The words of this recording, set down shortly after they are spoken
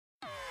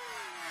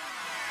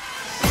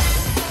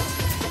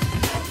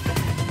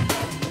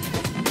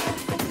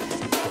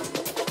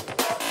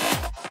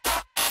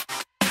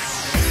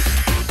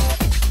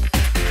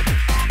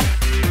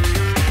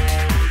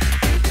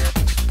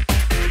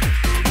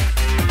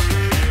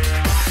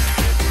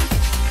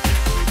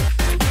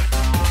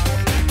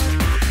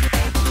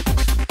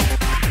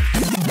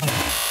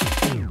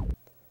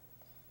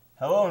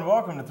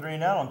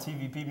on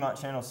TV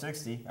Piedmont Channel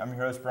 60. I'm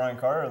your host, Brian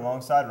Carter,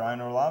 alongside Ryan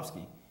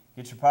Orlovsky.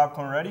 Get your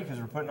popcorn ready because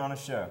we're putting on a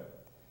show.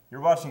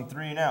 You're watching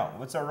 3 and Out.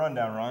 What's our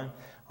rundown, Ryan?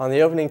 On the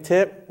opening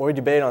tip, we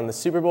debate on the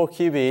Super Bowl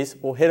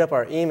QBs. We'll hit up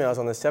our emails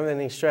on the 7th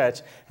inning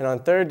stretch. And on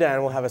third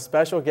down, we'll have a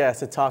special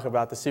guest to talk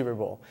about the Super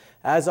Bowl.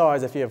 As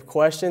always, if you have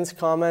questions,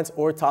 comments,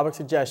 or topic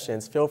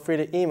suggestions, feel free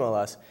to email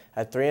us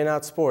at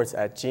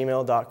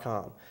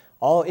 3andoutsports@gmail.com.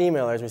 All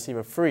emailers receive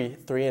a free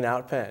 3 and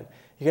Out pen.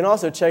 You can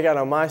also check out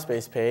our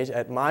MySpace page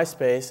at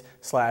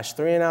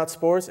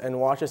myspace/3andoutsports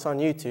and watch us on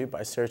YouTube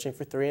by searching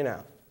for 3 and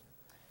Out.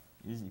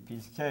 Easy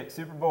piece of cake.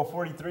 Super Bowl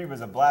 43 was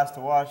a blast to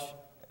watch.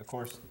 Of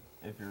course,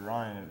 if you're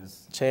Ryan, it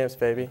was champs,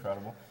 baby.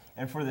 Incredible.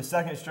 And for the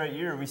second straight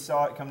year, we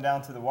saw it come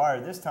down to the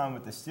wire, this time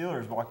with the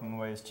Steelers walking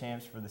away as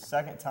champs for the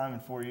second time in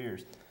 4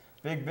 years.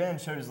 Big Ben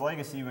showed his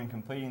legacy when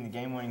completing the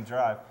game-winning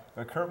drive,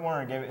 but Kurt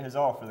Warner gave it his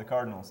all for the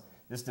Cardinals.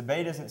 This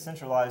debate isn't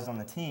centralized on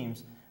the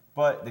teams,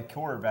 but the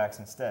quarterbacks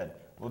instead.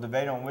 We'll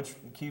debate on which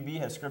QB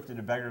has scripted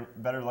a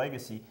better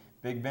legacy,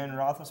 Big Ben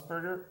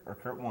Roethlisberger or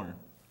Kurt Warner.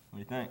 What do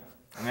you think?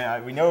 I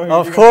mean, we know who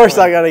Of course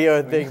I got to go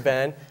with Big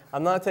Ben.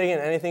 I'm not taking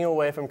anything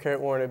away from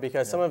Kurt Warner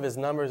because some of his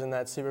numbers in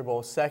that Super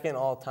Bowl, second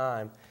all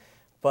time.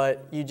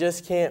 But you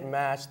just can't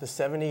match the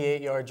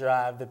 78-yard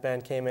drive that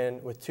Ben came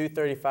in with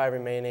 2:35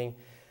 remaining.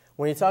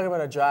 When you talk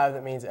about a drive,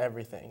 that means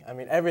everything. I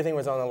mean, everything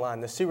was on the line.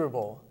 The Super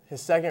Bowl,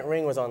 his second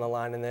ring was on the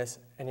line in this,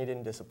 and he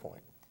didn't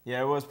disappoint.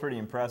 Yeah, it was pretty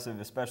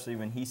impressive, especially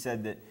when he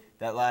said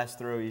that last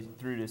throw he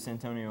threw to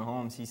Santonio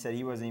Holmes, he said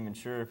he wasn't even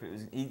sure if it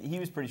was – he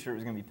was pretty sure it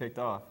was going to be picked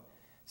off.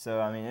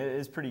 So, I mean, it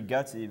is pretty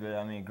gutsy, but,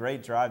 I mean, a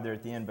great drive there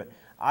at the end. But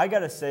I got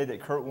to say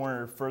that Kurt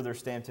Warner further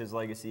stamped his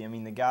legacy. I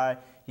mean, the guy,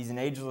 he's an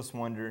ageless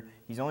wonder.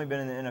 He's only been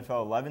in the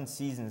NFL 11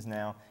 seasons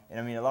now. And,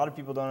 I mean, a lot of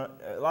people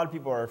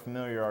are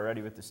familiar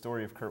already with the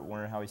story of Kurt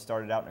Warner, how he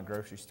started out in a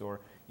grocery store,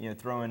 you know,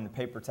 throwing the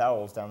paper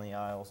towels down the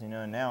aisles, you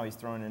know, and now he's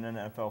throwing in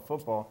NFL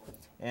football.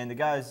 And the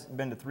guy's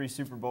been to 3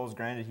 Super Bowls.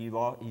 Granted,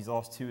 he's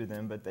lost 2 of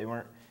them, but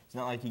it's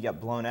not like he got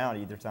blown out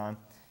either time.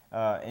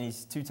 And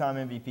he's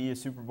 2-time MVP, a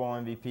Super Bowl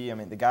MVP. I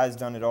mean, the guy's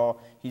done it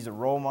all. He's a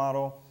role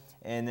model.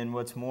 And then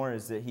what's more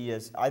is that he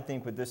has, I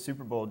think with this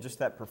Super Bowl, just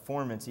that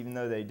performance, even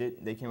though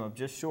they came up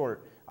just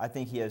short, I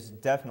think he has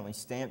definitely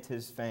stamped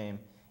his fame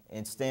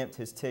and stamped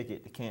his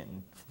ticket to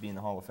Canton to be in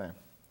the Hall of Fame.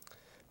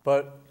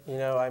 But, you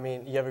know, I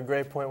mean, you have a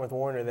great point with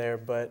Warner there,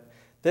 but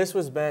this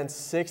was Ben's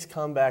 6th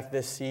comeback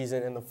this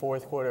season in the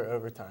 4th quarter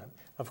overtime.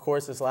 Of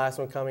course, this last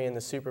one coming in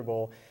the Super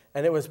Bowl.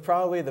 And it was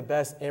probably the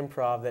best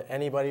improv that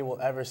anybody will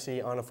ever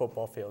see on a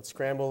football field.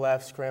 Scramble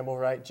left, scramble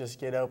right, just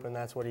get open.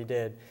 That's what he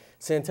did.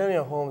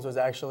 Santonio Holmes was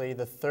actually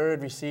the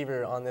 3rd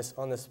receiver on this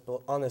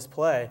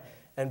play,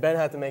 and Ben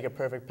had to make a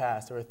perfect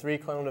pass. There were 3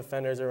 clone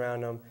defenders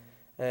around him,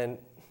 and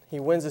he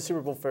wins the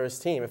Super Bowl for his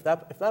team. If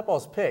that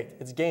ball's picked,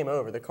 it's game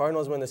over. The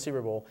Cardinals win the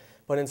Super Bowl.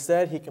 But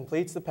instead, he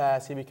completes the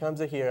pass, he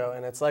becomes a hero,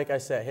 and it's like I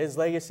said, his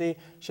legacy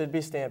should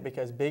be stamped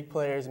because big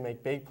players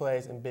make big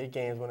plays in big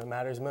games when it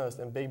matters most,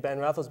 and Big Ben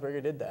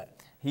Roethlisberger did that.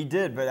 He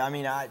did, but I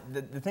mean,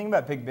 the thing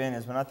about Big Ben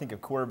is when I think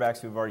of quarterbacks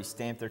who have already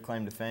stamped their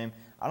claim to fame,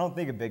 I don't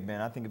think of Big Ben.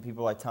 I think of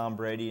people like Tom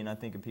Brady, and I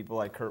think of people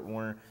like Kurt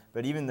Warner.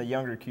 But even the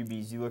younger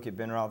QBs, you look at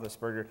Ben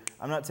Roethlisberger,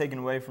 I'm not taking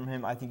away from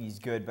him. I think he's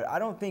good, but I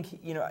don't think,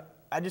 you know,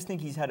 I just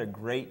think he's had a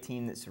great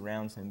team that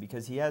surrounds him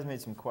because he has made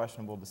some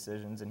questionable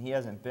decisions, and he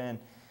hasn't been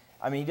 –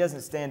 I mean, he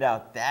doesn't stand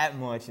out that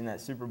much in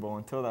that Super Bowl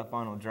until that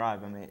final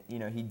drive. I mean, you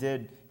know, he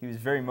was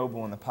very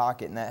mobile in the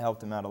pocket, and that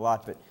helped him out a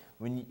lot. But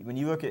when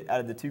you look at out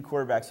of the 2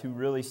 quarterbacks who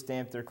really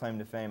stamped their claim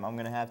to fame, I'm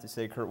going to have to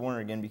say Kurt Warner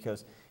again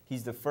because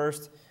he's the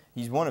first.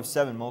 He's one of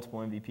 7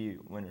 multiple MVP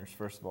winners,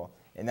 first of all,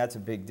 and that's a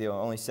big deal.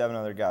 Only 7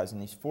 other guys, and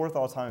he's 4th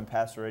all-time in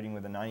passer rating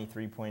with a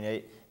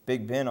 93.8.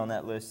 Big Ben on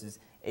that list is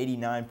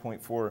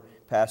 89.4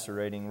 passer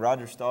rating.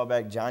 Roger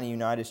Staubach, Johnny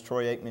Unitas,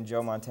 Troy Aikman,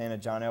 Joe Montana,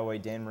 John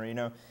Elway, Dan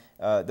Marino.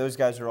 Those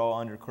guys are all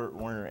under Kurt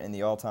Warner in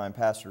the all-time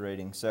passer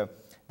rating. So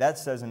that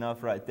says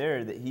enough right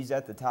there that he's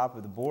at the top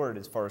of the board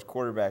as far as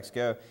quarterbacks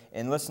go.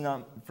 And let's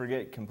not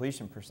forget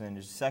completion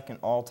percentage, 2nd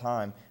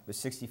all-time with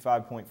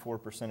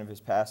 65.4% of his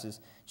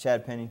passes.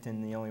 Chad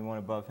Pennington, the only one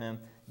above him.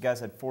 The guy's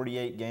had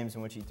 48 games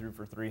in which he threw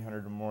for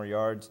 300 or more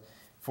yards.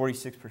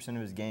 46%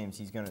 of his games,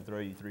 he's going to throw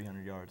you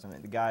 300 yards. I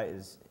mean, the guy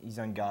he's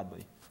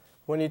ungodly.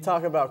 When you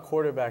talk about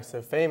quarterbacks,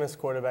 the famous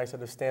quarterbacks that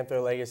have stamped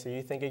their legacy,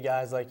 you think of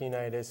guys like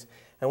Unitas.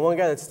 And one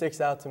guy that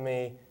sticks out to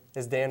me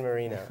is Dan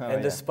Marino.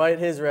 Despite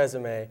his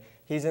resume,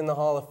 he's in the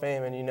Hall of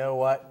Fame, and you know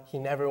what? He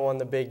never won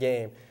the big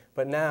game.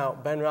 But now,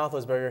 Ben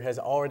Roethlisberger has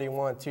already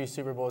won 2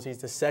 Super Bowls. He's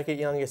the second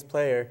youngest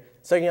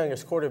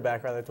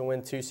quarterback to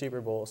win 2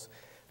 Super Bowls.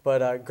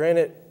 But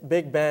granted,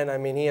 Big Ben, I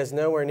mean, he has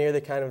nowhere near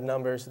the kind of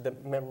numbers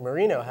that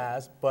Marino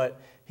has,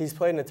 but he's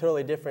played in a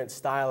totally different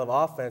style of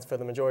offense for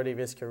the majority of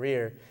his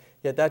career.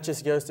 Yet that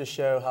just goes to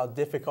show how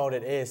difficult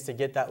it is to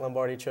get that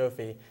Lombardi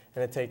trophy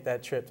and to take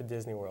that trip to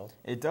Disney World.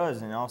 It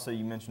does, and also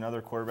you mentioned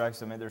other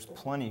quarterbacks. I mean, there's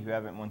plenty who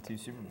haven't won 2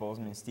 Super Bowls.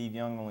 I mean, Steve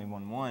Young only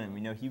won 1, and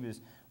we know he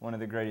was one of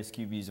the greatest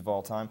QBs of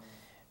all time.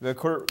 But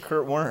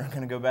Kurt Warner,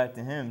 going to go back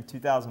to him.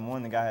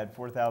 2001, the guy had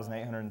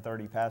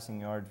 4,830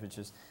 passing yards, which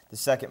is the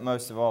second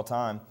most of all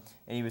time.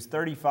 And he was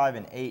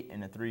 35-8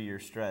 in a 3-year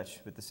stretch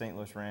with the St.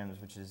 Louis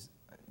Rams, which is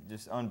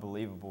just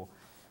unbelievable.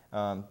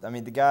 I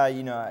mean, the guy,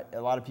 you know,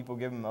 a lot of people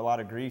give him a lot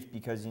of grief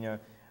because, you know,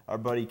 our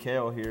buddy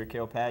Cale here,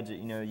 Cale Padgett,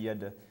 you know, you had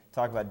to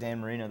talk about Dan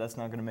Marino. That's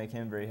not going to make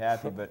him very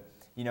happy. But,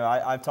 you know,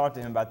 I've talked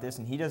to him about this,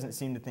 and he doesn't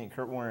seem to think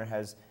Kurt Warner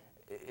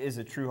is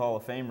a true Hall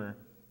of Famer,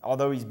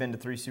 although he's been to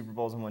 3 Super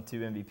Bowls and won 2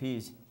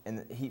 MVPs.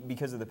 And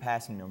because of the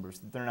passing numbers,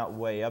 they're not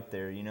way up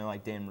there, you know,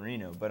 like Dan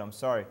Marino. But I'm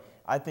sorry,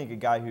 I think a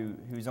guy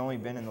who's only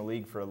been in the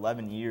league for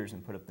 11 years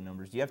and put up the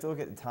numbers, you have to look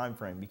at the time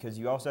frame, because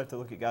you also have to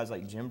look at guys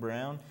like Jim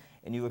Brown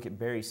and you look at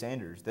Barry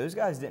Sanders. Those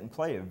guys didn't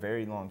play a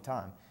very long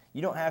time.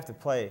 You don't have to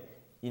play,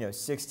 you know,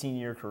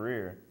 16-year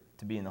career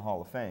to be in the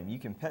Hall of Fame. You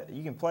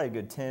can play a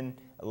good 10,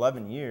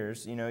 11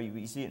 years. You know,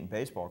 you see it in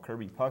baseball.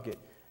 Kirby Puckett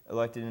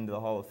elected into the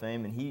Hall of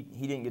Fame, and he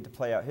didn't get to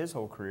play out his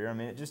whole career. I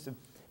mean, it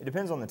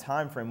depends on the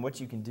time frame,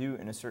 what you can do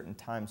in a certain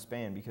time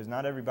span, because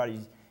not everybody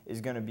is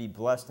going to be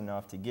blessed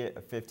enough to get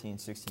a 15,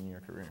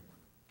 16-year career.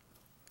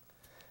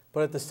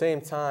 But at the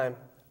same time,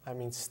 I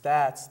mean,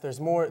 stats, there's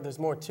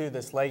more to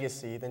this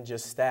legacy than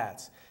just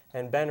stats.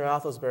 And Ben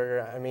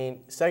Roethlisberger, I mean,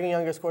 second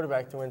youngest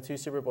quarterback to win 2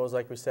 Super Bowls,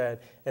 like we said.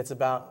 It's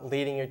about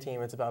leading your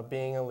team. It's about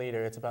being a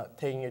leader. It's about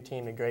taking your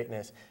team to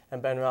greatness.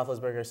 And Ben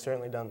Roethlisberger has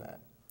certainly done that.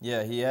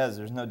 Yeah, he has.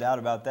 There's no doubt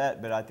about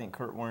that. But I think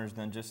Kurt Warner's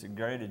done just as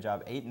great a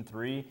job.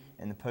 8-3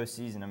 in the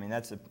postseason. I mean,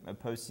 that's a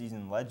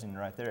postseason legend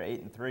right there.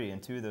 8-3,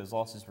 and 2 of those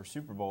losses were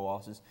Super Bowl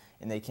losses,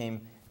 and they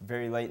came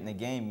very late in the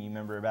game. You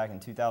remember back in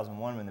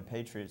 2001 when the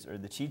Patriots or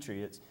the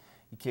Cheatriots,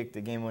 he kicked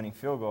the game-winning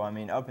field goal. I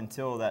mean, up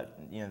until that,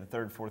 you know, the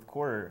third, fourth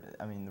quarter,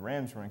 I mean, the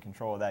Rams were in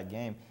control of that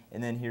game.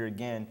 And then here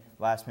again,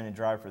 last-minute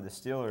drive for the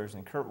Steelers.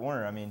 And Kurt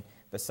Warner, I mean,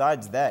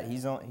 besides that,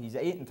 he's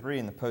 8-3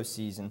 in the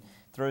postseason.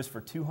 Throws for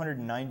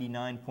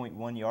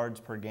 299.1 yards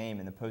per game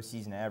in the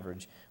postseason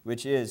average,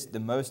 which is the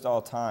most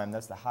all-time.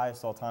 That's the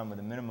highest all-time with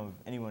a minimum of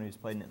anyone who's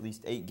played in at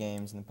least 8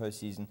 games in the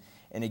postseason.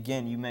 And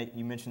again, you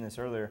mentioned this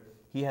earlier,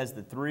 he has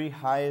the 3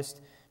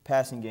 highest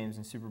passing games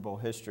in Super Bowl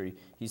history.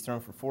 He's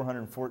thrown for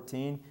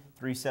 414,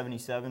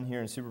 377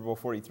 here in Super Bowl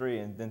 43,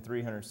 and then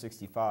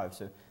 365.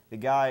 So the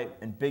guy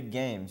in big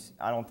games,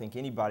 I don't think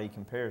anybody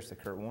compares to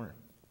Kurt Warner.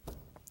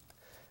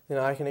 You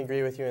know, I can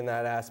agree with you in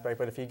that aspect,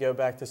 but if you go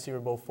back to Super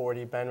Bowl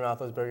 40, Ben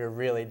Roethlisberger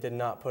really did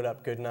not put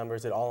up good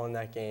numbers at all in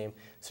that game.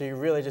 So you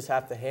really just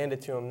have to hand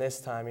it to him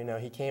this time. You know,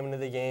 he came into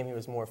the game, he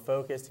was more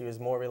focused, he was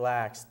more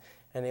relaxed,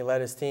 and he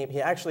led his team.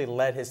 He actually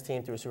led his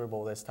team to a Super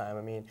Bowl this time.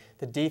 I mean,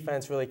 the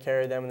defense really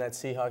carried them in that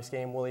Seahawks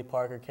game. Willie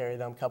Parker carried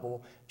them, a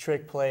couple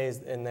trick plays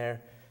in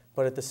there.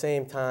 But at the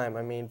same time,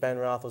 I mean, Ben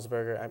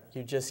Roethlisberger,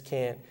 you just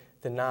can't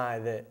deny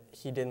that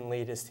he didn't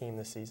lead his team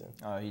this season.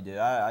 Oh, he did.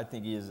 I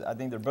think he is. I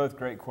think they're both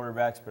great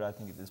quarterbacks, but I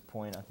think at this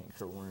point, I think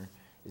Kurt Warner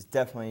is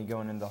definitely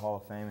going into the Hall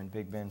of Fame, and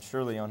Big Ben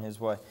surely on his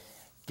way.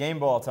 Game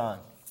ball time.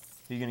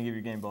 Who are you going to give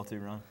your game ball to,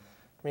 Ron?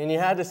 I mean, you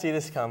had to see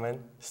this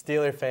coming.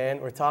 Steeler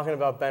fan, we're talking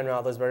about Ben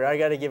Roethlisberger. I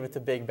got to give it to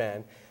Big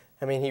Ben.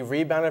 I mean, he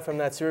rebounded from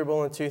that Super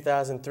Bowl in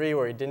 2003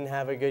 where he didn't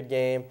have a good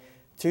game.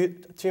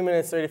 2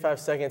 minutes, 35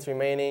 seconds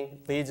remaining,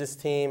 leads his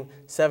team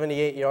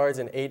 78 yards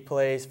in 8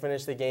 plays,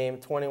 finished the game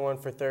 21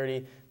 for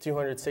 30,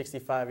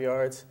 265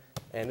 yards,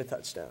 and a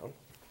touchdown.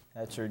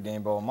 That's your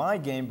game ball. My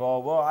game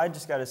ball, well, I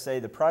just got to say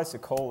the price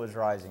of coal is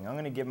rising. I'm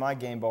going to give my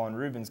game ball, and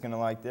Ruben's going to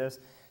like this,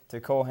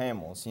 to Cole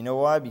Hamels. You know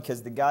why?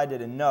 Because the guy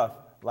did enough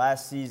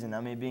last season.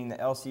 I mean, being the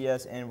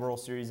LCS and World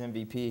Series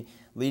MVP,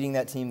 leading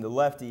that team, the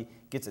lefty,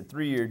 gets a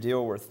 3-year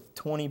deal worth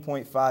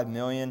 $20.5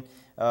 million.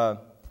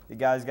 The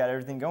guy's got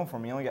everything going for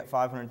him. He only got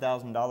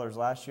 $500,000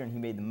 last year, and he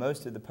made the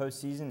most of the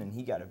postseason, and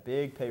he got a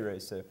big pay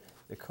raise. So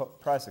the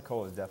price of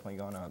coal has definitely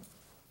gone up.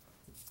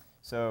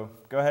 So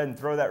go ahead and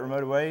throw that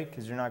remote away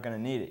because you're not going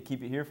to need it.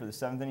 Keep it here for the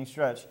 7th inning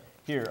stretch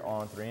here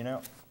on 3 and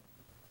Out.